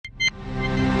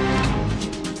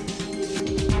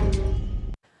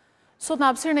Sot në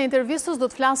hapësirën e intervistës do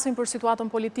të flasim për situatën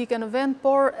politike në vend,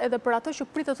 por edhe për atë që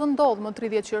pritet të ndodhë më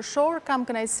 30 qershor. Kam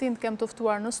kënaqësinë të kem të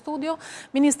ftuar në studio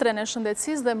Ministren e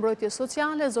Shëndetësisë dhe Mbrojtjes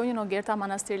Sociale, zonjën Ogerta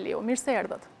Manastirliu. Mirë se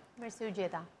erdhët. Mirë u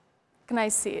gjeta.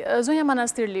 Kënaqësi. Zonja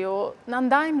Manastirliu, na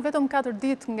ndajnë vetëm 4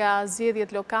 ditë nga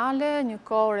zgjedhjet lokale, një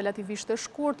kohë relativisht e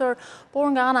shkurtër, por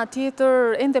nga ana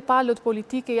tjetër ende palët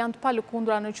politike janë të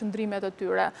palëkundura në qëndrimet e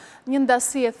tyre. Një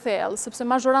ndasi e thellë, sepse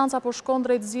mazhoranca po shkon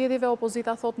drejt zgjedhjeve,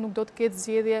 opozita thot nuk do të ketë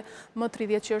zgjedhje më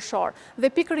 30 qershor.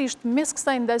 Dhe pikërisht mes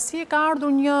kësaj ndasie ka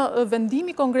ardhur një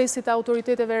vendim i Kongresit të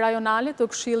Autoriteteve Rajonale të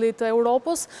Këshillit të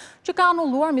Europës që ka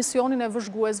anulluar misionin e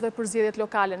vëzhguesve për zgjedhjet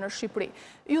lokale në Shqipëri.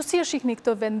 Ju si e shihni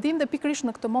këtë vendim dhe pikërisht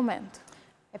në këtë moment?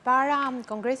 E para,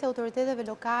 Kongresi Autoriteteve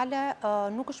Lokale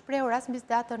nuk është shprehur as mbi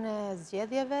datën e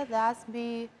zgjedhjeve dhe as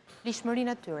mbi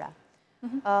ligjshmërinë e tyre.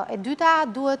 E dyta,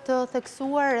 duhet të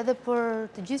theksuar edhe për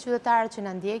të gjithë qytetarët që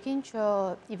na ndjekin që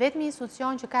i vetmi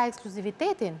institucion që ka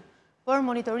ekskluzivitetin për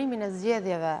monitorimin e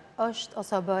zgjedhjeve është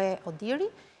OSBE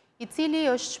ODIHR, i cili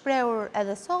është shprehur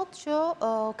edhe sot që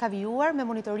ka vijuar me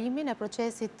monitorimin e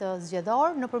procesit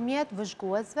zgjedhor nëpërmjet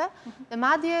vëzhguesve dhe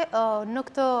madje në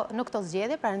këto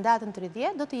zgjedhje, pra në datën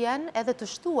 30, do të jenë edhe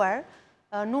të shtuar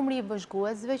numri i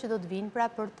vëzhguesve që do të vinë pra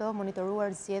për të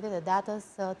monitoruar zgjedhjet e datës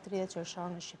 30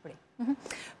 qershor në Shqipëri.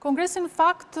 Kongresi në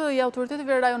fakt i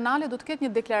Autoriteteve Rajonale do të ketë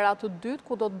një deklaratë të dytë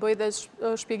ku do të bëjë dhe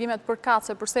shpjegimet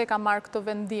përkatëse pse e ka marrë këtë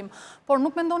vendim, por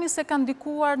nuk mendoni se ka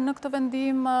ndikuar në këtë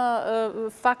vendim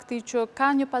fakti që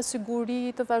ka një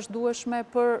pasiguri të vazhdueshme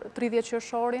për 30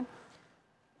 qershorin?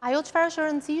 Ajo çfarë është e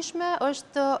rëndësishme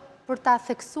është për ta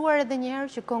theksuar edhe një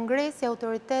herë që Kongresi i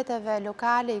Autoriteteve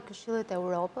Lokale i Këshillit të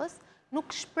Europës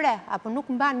nuk shpreh apo nuk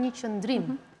mban një qëndrim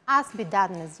as mbi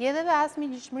datën e zgjedhjeve, as mbi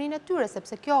ligjshmërinë e tyre,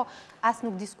 sepse kjo as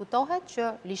nuk diskutohet që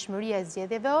ligjshmëria e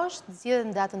zgjedhjeve është, zgjedhjet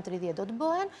në datën 30 do të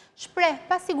bëhen, shpreh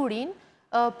pasigurinë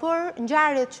për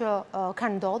ngjarjet që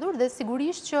kanë ndodhur dhe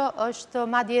sigurisht që është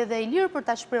madje edhe i lirë për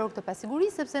ta shprehur këtë pasiguri,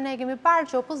 sepse ne kemi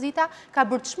parë që opozita ka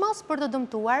bërë çmos për të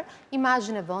dëmtuar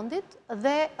imazhin e vendit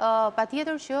dhe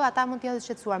patjetër që ata mund të jenë të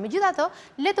shqetësuar. Megjithatë,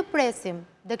 le të presim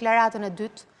deklaratën e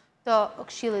dytë të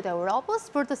Këshillit të Europës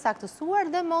për të saktësuar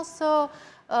dhe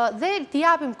dhe t'i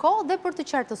japim kohë dhe për të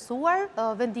qartësuar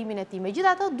vendimin e tij.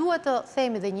 Megjithatë, duhet të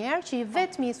themi edhe një herë që i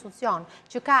vetmi institucion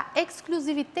që ka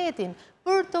ekskluzivitetin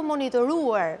për të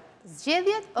monitoruar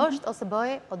zgjedhjet është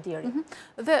OSBE ODIHR.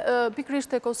 Dhe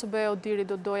pikërisht tek OSBE ODIHR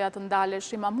do doja të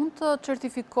ndaleshim, a mund të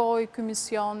certifikojë ky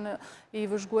mision i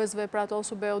vëzhguesve për ato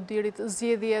OSBE ODIHR-it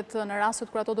zgjedhjet në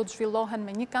rastet kur ato do të zhvillohen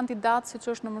me një kandidat, siç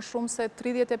është në më shumë se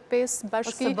 35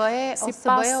 bashki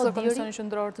sipas Komisionit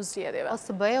Qendror të Zgjedhjeve?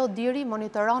 OSBE ODIHR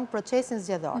monitoron procesin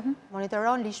zgjedhor,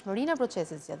 monitoron ligjshmërinë e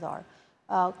procesit zgjedhor.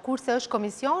 Kurse është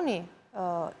komisioni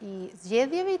i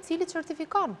zgjedhjeve i cili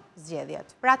certifikon zgjedhjet.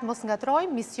 Pra të mos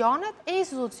ngatrojmë misionet e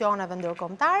institucioneve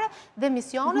ndërkombëtare dhe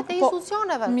misionet e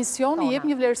institucioneve. Misioni jep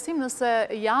një vlerësim nëse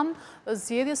janë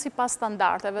zgjedhje sipas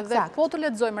standardeve dhe po të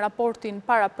lexojmë raportin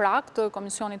paraprak të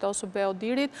Komisionit të OSBE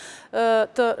ODIHR-it,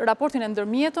 të raportin e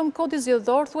ndërmjetëm, kodi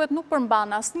zgjedhor thuhet nuk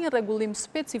përmban asnjë rregullim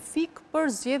specifik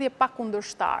për zgjedhje pa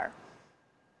kundërshtar.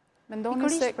 Mendoni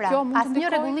se kjo mund të ndikojë? Asnjë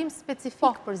rregullim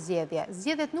specifik për zgjedhje.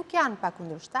 Zgjedhjet nuk janë pa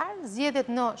kundërshtar, zgjedhjet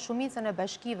në shumicën e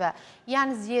bashkive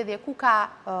janë zgjedhje ku ka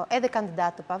edhe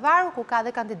kandidat të pavarur, ku ka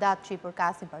edhe kandidat që i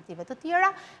përkasin partive të tjera.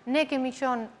 Ne kemi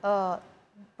qenë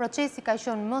procesi ka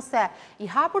qenë më se i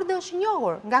hapur dhe është i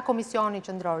njohur nga Komisioni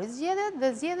Qendror i Zgjedhjeve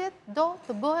dhe zgjedhjet do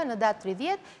të bëhen në datë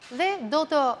 30 dhe do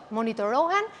të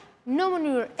monitorohen në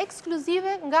mënyrë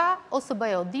ekskluzive nga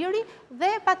OSBE ODIHR-i dhe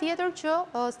patjetër që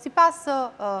sipas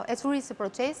ecurisë së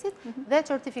procesit dhe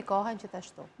certifikohen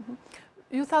gjithashtu.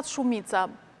 Ju thatë shumica,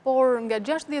 por nga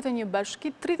 61 bashki,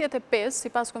 35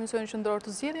 sipas Komisionit Qendror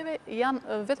të Zgjedhjeve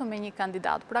janë vetëm me një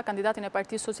kandidat, pra kandidatin e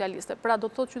Partisë Socialiste. Pra do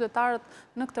të thotë qytetarët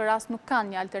në këtë rast nuk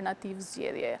kanë një alternativë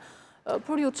zgjedhjeje.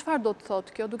 Por ju çfarë do të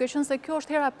thotë kjo, duke qenë se kjo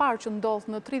është hera e parë që ndodh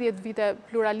në 30 vite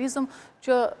pluralizëm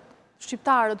që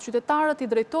shqiptarët, qytetarët i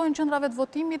drejtojnë qendrave të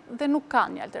votimit dhe nuk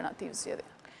kanë një alternativë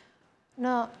zgjedhje.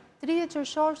 Në 30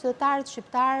 qershor qytetarët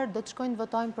shqiptarë do të shkojnë të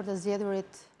votojnë për të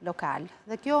zgjedhurit lokal.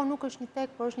 Dhe kjo nuk është një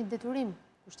tek, por është një detyrim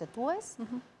kushtetues,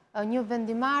 një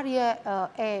vendimarrje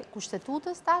e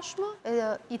kushtetutës tashmë,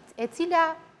 e cila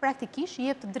praktikisht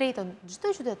jep të drejtën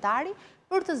çdo qytetari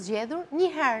për të zgjedhur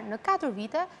një herë në 4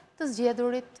 vite të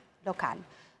zgjedhurit lokal.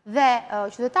 Dhe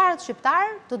qytetarët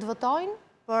shqiptarë do të votojnë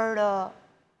për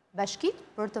bashkit,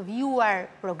 për të vijuar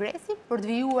progresin, për të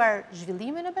vijuar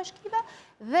zhvillimin e bashkive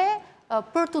dhe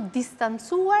për të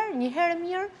distancuar një herë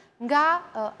mirë nga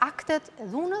aktet e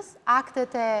dhunës,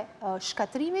 aktet e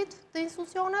shkatrimit të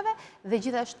institucioneve dhe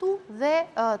gjithashtu dhe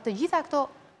të gjitha këto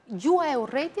gjuha e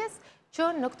urrëties që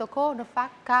në këtë kohë në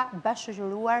fakt ka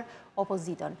bashkëshoqëruar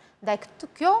opozitën. Ndaj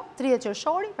kjo 30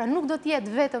 qershori, pra nuk do të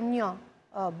jetë vetëm një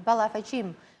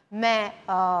ballafaqim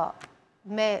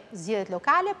me zgjedhjet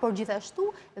lokale, por gjithashtu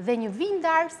dhe një vijë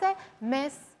ndarëse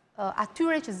mes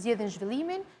atyre që zgjedhin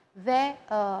zhvillimin dhe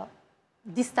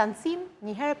distancim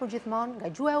një herë për gjithmonë nga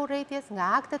gjuha e urrëties,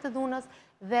 nga aktet e dhunës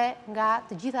dhe nga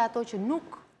të gjitha ato që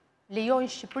nuk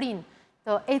lejojnë Shqipërinë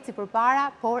të eci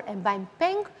përpara, por e mbajnë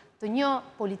peng të një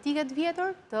politike të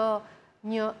vjetër,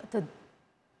 të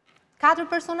 4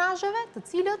 personazheve, të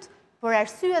cilët për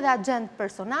arsye dhe agjendë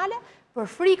personale, për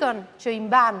frikën që i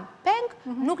mban peng,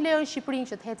 nuk lejojnë Shqipërinë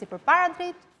që të heci përpara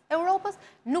drejt Europës,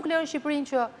 nuk lejojnë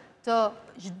Shqipërinë që të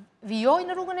vijojë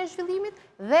në rrugën e zhvillimit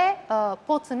dhe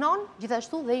po cënon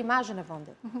gjithashtu dhe imazhin e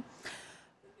vendit.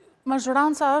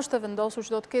 Mazhoranca është e vendosur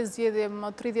që do të ketë zgjedhje më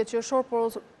 30 qershor,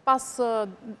 por pas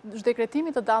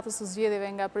dekretimit të datës së zgjedhjeve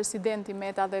nga presidenti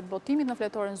Meta dhe votimit në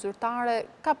fletoren zyrtare,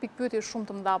 ka pikpyetje shumë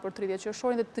të mëdha për 30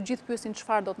 qershorin dhe të gjithë pyesin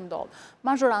çfarë do të ndodhë.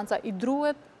 Mazhoranca i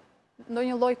druhet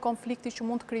ndonjë lloj konflikti që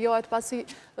mund të krijohet pasi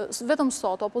vetëm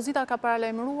sot opozita ka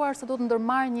paralajmëruar se do të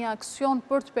ndërmarrë një aksion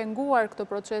për të penguar këtë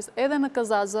proces edhe në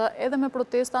KZZ, edhe me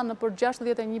protesta në për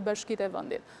 61 bashkitë e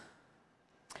vendit.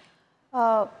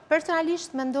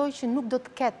 Personalisht mendoj që nuk do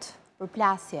të ketë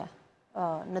përplasje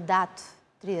në datë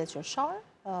 30 qershor,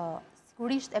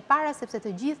 sigurisht e para sepse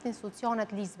të gjithë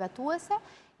institucionet ligjzbatuese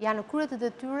janë në krye të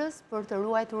detyrës për të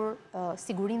ruajtur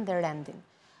sigurinë dhe rendin.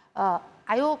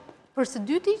 Ajo për së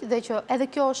dyti, dhe që edhe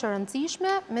kjo është e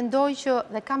rëndësishme, mendoj që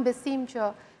dhe kam besim që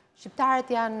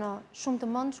shqiptarët janë shumë të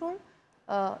mençur,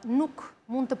 nuk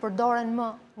mund të përdoren më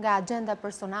nga agjenda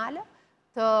personale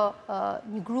të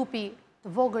një grupi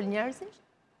të vogël njerëzish,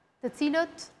 të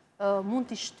cilët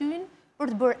mund t'i shtyjnë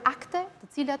për të bërë akte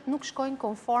të cilat nuk shkojnë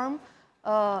konform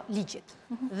ligjit.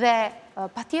 Dhe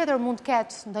patjetër mund të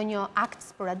ketë ndonjë akt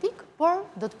sporadik, por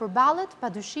do të përballet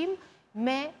padyshim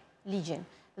me ligjin.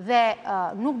 Dhe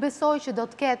nuk besoj që do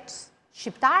të ketë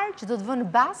shqiptar që do të vënë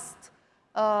bast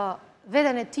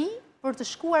veten e tij për të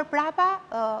shkuar prapa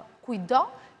kujdo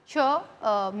që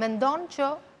mendon që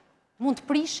mund të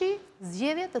prishi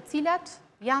zgjedhje të cilat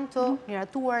janë të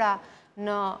miratuara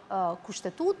në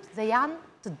kushtetut dhe janë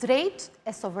të drejtë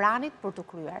e sovranit për të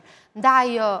kryer. Ndaj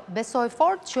besoj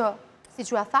fort që,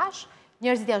 siç ju thash,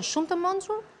 njerëzit janë shumë të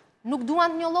mençur, nuk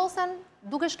duan të njollosen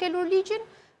duke shkelur ligjin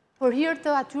për hir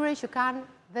të atyre që kanë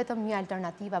vetëm një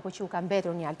alternativë apo që u ka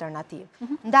mbetur një alternativë.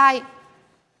 Ndaj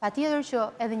patjetër që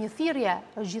edhe një thirrje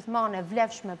është gjithmonë e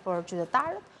vlefshme për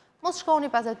qytetarët, mos shkoni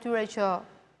pas atyre që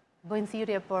bëjnë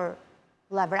thirrje për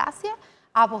llavrasje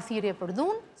apo thirrje për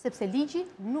dhunë, sepse ligji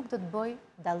nuk do të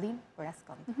bëjë dallim për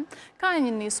askënd. Ka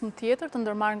një nismë tjetër të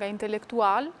ndërmarrë nga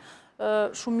intelektual,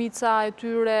 shumica e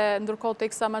tyre, ndërkohë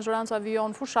teksa mazhoranca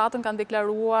vijon fushatën, kanë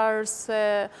deklaruar se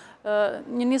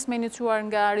një nismë iniciuar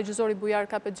nga regjizori Bujar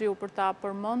Kapexhiu për ta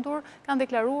përmendur, kanë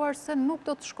deklaruar se nuk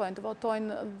do të shkojnë të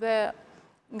votojnë dhe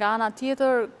nga ana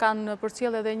tjetër kanë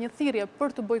përcjellë edhe një thirrje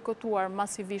për të bojkotuar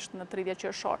masivisht në 30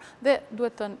 qershor. Dhe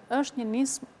duhet të është një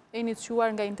nismë e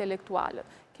iniciuar nga intelektualët.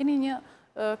 Keni një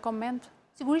koment?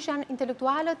 Sigurisht janë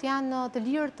intelektualët janë të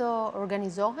lirë të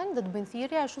organizohen dhe të bëjnë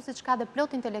thirrje, ashtu siç ka dhe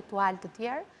plot intelektual të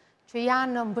tjerë që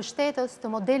janë mbështetës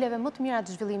të modeleve më të mira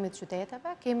të zhvillimit të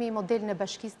qyteteve. Kemi modelin e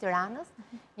Bashkisë Tiranës,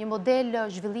 një model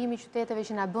zhvillimi i qyteteve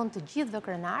që na bën të gjithëve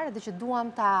krenar dhe që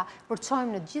duam ta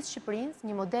përçojmë në gjithë Shqipërinë,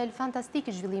 një model fantastik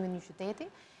i zhvillimit të një qyteti.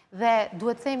 Dhe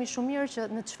duhet themi shumë mirë që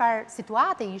në çfarë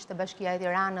situate ishte Bashkia e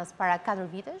Tiranës para 4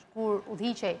 vitesh, kur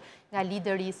udhëhiqej nga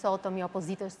lideri i sotëm i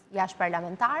opozitës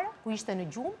jashtëparlamentare, ku ishte në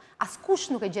gjumë, askush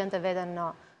nuk e gjente veten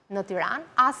në Tiranë,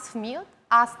 as fëmijët,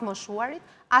 as të moshuarit,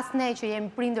 as ne që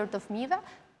jemi prindër të fëmijëve,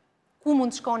 ku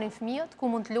mund të shkonin fëmijët, ku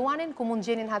mund të luanin, ku mund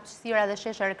të gjenin hapësira dhe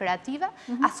shesha rekreative,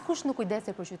 askush nuk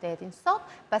kujdesej për qytetin. Sot,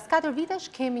 pas 4 vitesh,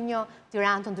 kemi një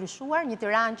Tiranë të ndryshuar, një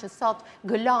Tiranë që sot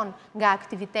gëlon nga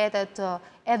aktivitetet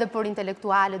edhe për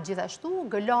intelektualët gjithashtu,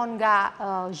 gëlon nga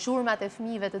zhurmat e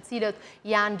fëmijëve të cilët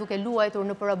janë duke luajtur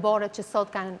në përoborët që sot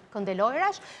kanë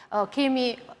këndelojrash, kemi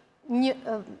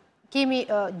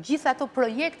gjithë ato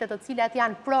projekte të cilat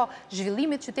janë pro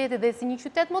zhvillimit qytetit dhe si një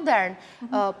qytet modern.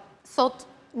 Sot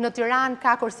në Tiranë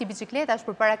ka korsi bicikletash,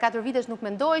 për para 4 vitesh nuk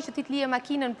mendoj që ti të lije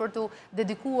makinën për të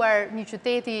dedikuar një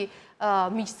qyteti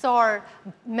miqësor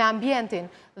me ambientin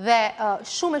dhe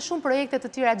shumë projekte të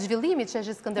tjera të zhvillimit,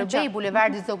 Sheshi Skënderbej,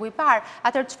 Bulevardi Zogu i Parë.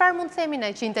 Atëherë çfarë mund të themi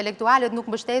ne që intelektualët nuk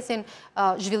mbështesin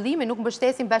zhvillimin, nuk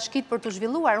mbështesin bashkitë për të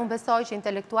zhvilluar? Unë besoj që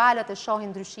intelektualët e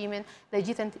shohin ndryshimin dhe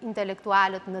gjithë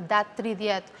intelektualët në datë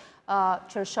 30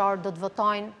 qershor do të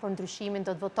votojnë për ndryshimin,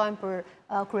 do të votojnë për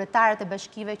kryetarët e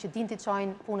bashkive që din t'i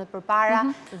çojnë punët përpara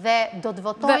dhe do të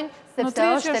votojnë sepse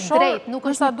është e drejtë, nuk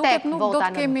është një tek vota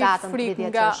në datën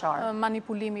 30 qershor. Nga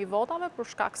manipulimi i votave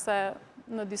për shkak se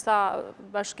në disa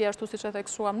bashki ashtu siç e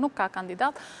theksuam nuk ka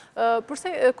kandidat.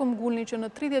 Përse këmbgulni që në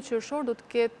 30 qershor do të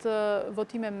ketë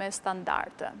votime me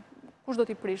standarde? Kush do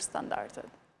t'i prish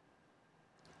standardet?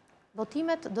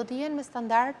 Votimet do të jenë me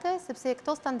standarde, sepse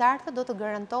këto standarde do të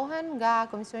garantohen nga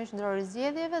Komisioni Qendror i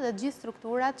Zgjedhjeve dhe gjithë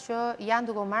strukturat që janë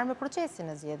duke marrë me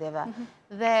procesin e zgjedhjeve.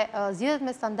 Dhe zgjedhjet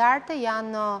me standarde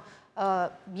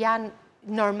janë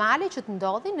normale që të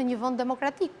ndodhin në një vend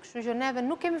demokratik. Kështu që neve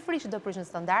nuk kemi frikë që do prishën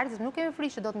standardet, nuk kemi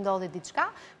frikë që do të ndodhi diçka,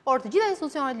 por të gjitha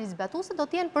institucionet ligjzbatuese do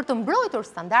të jenë për të mbrojtur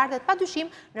standardet, padyshim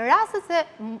në raste se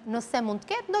nëse mund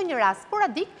të ketë ndonjë rast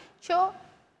sporadik që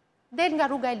del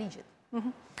nga rruga e ligjit.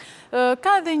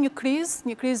 Ka edhe një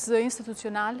krizë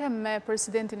institucionale me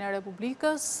presidentin e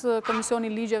Republikës. Komisioni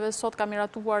i Ligjeve sot ka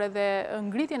miratuar edhe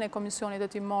ngritjen e komisionit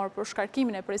hetimor për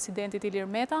shkarkimin e presidentit Ilir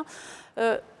Meta.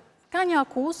 Ka një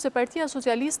akuzë se Partia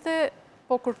Socialiste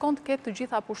po kërkon të ketë të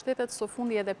gjitha pushtetet së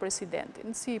fundi edhe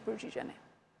presidentin. Si i përgjigjeni?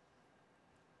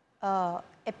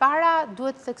 E para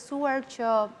duhet theksuar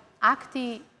që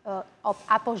akti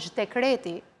apo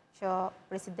zhtekreti që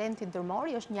presidenti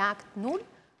ndërmori është një akt nul,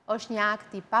 është një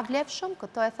akt i pavlefshëm,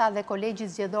 këto e tha dhe kolegji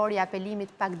zgjedhor i apelimit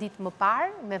pak ditë më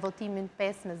parë me votimin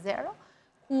 5-0,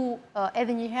 ku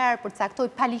edhe një herë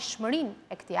përcaktoi paligjshmërinë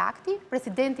e këtij akti,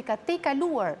 presidenti ka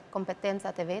tejkaluar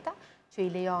kompetencat e veta që i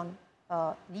lejon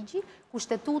ligji,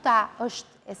 kushtetuta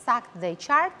është e saktë dhe e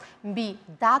qartë mbi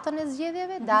datën e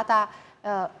zgjedhjeve,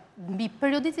 mbi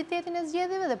periodicitetin e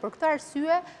zgjedhjeve dhe për këtë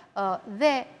arsye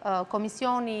dhe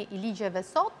Komisioni i Ligjeve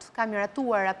sot ka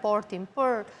miratuar raportin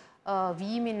për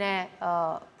vijimin e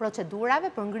procedurave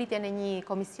për ngritjen e një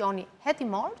komisioni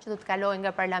hetimor që do të kalojë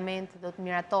nga parlamenti, do të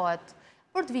miratohet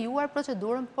për të vijuar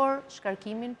procedurën për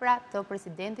shkarkimin pra të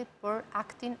presidentit për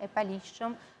aktin e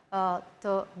paligjshëm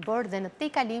të bërë dhe në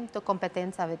tejkalim të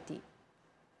kompetencave të tij.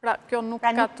 Pra, kjo nuk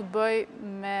ka të bëj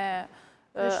me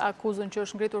akuzën që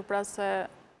është ngritur pra se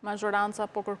majoranca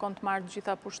po kërkon të marrë të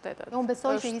gjitha pushtetet. Unë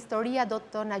besoj që historia do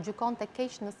të na gjykonte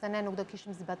keq nëse ne nuk do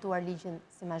kishim zbatuar ligjin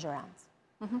si majorancë.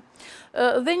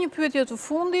 Dhe një pyetje të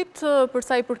fundit, për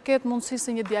sa i përket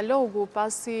mundësisë një dialogu,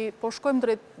 pasi po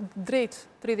shkojmë drejt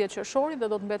 30 qershorit dhe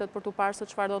do të mbetet për të parë se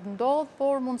çfarë do të ndodhë,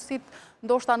 por mundësitë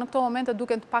ndoshta në këto momente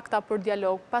duken të pakta për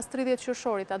dialog. Pas 30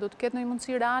 qershorit, a do të ketë ndonjë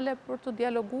mundësi reale për të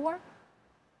dialoguar?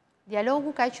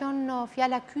 Dialogu ka qenë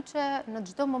fjala kyçe në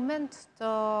çdo moment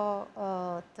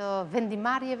të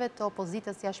vendimarrjeve të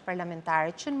opozitës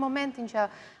jashtëparlamentare, që në momentin që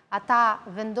ata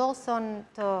vendosën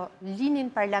të linin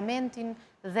parlamentin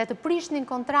dhe të prishnin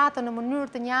kontratën në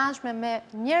mënyrë të njashme me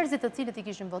njerëzit të cilët i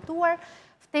kishin votuar,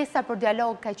 ftesa për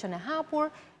dialog ka qenë e hapur,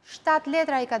 7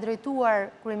 letra i ka drejtuar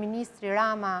kryeministri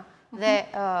Rama dhe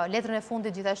letrën e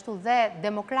fundit gjithashtu dhe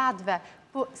demokratëve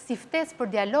si ftesë për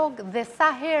dialog dhe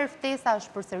sa herë ftesa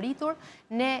është përsëritur,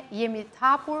 ne jemi të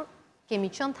hapur,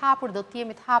 kemi qenë të hapur, do të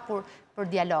jemi të hapur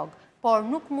për dialog. Por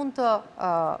nuk mund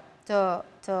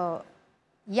të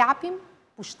japim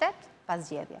pushtet pas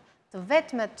zgjedhje. Të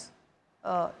vetmet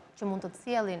që mund të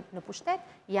sjellin në pushtet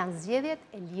janë zgjedhjet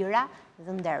e lira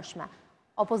dhe ndershme.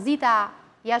 Opozita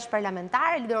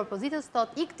jashtëparlamentare, lideri i opozitës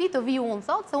thotë ikti të vi unë,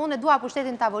 thotë se unë e dua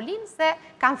pushtetin tavolinë se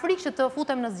kam frikë që të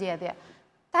futem në zgjedhje.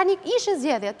 Tani ishin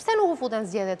zgjedhjet, pse nuk u futen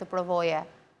zgjedhje të provoje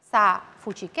sa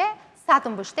fuqi ke, sa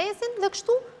të mbështesin dhe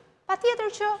kështu patjetër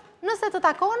që nëse të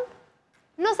takon,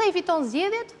 nëse i fiton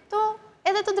zgjedhjet,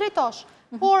 edhe të drejtosh.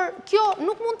 Por kjo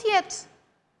nuk mund të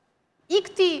jetë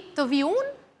ikti të vi unë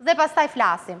dhe pastaj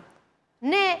flasim.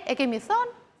 Ne e kemi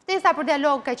thënë, ftesa për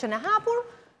dialog ka qenë e hapur,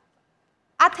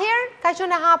 atëherë ka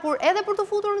qenë e hapur edhe për të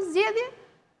futur në zgjedhje,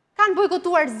 kanë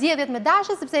bojkotuar zgjedhjet me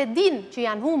dashje sepse e din që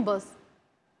janë humbës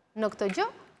në këtë gjë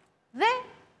dhe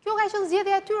kjo ka qenë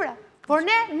zgjedhja e tyre. Por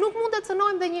ne nuk mund të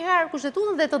cënojmë dhe njëherë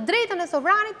kushtetutën dhe të drejtën e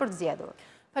sovranit për të zgjedhur.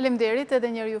 Faleminderit, edhe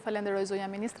njëri ju falenderoj zonja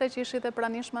ministre që ishit e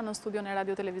pranishme në studion e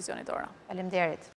Radio Televizionit Ora. Faleminderit.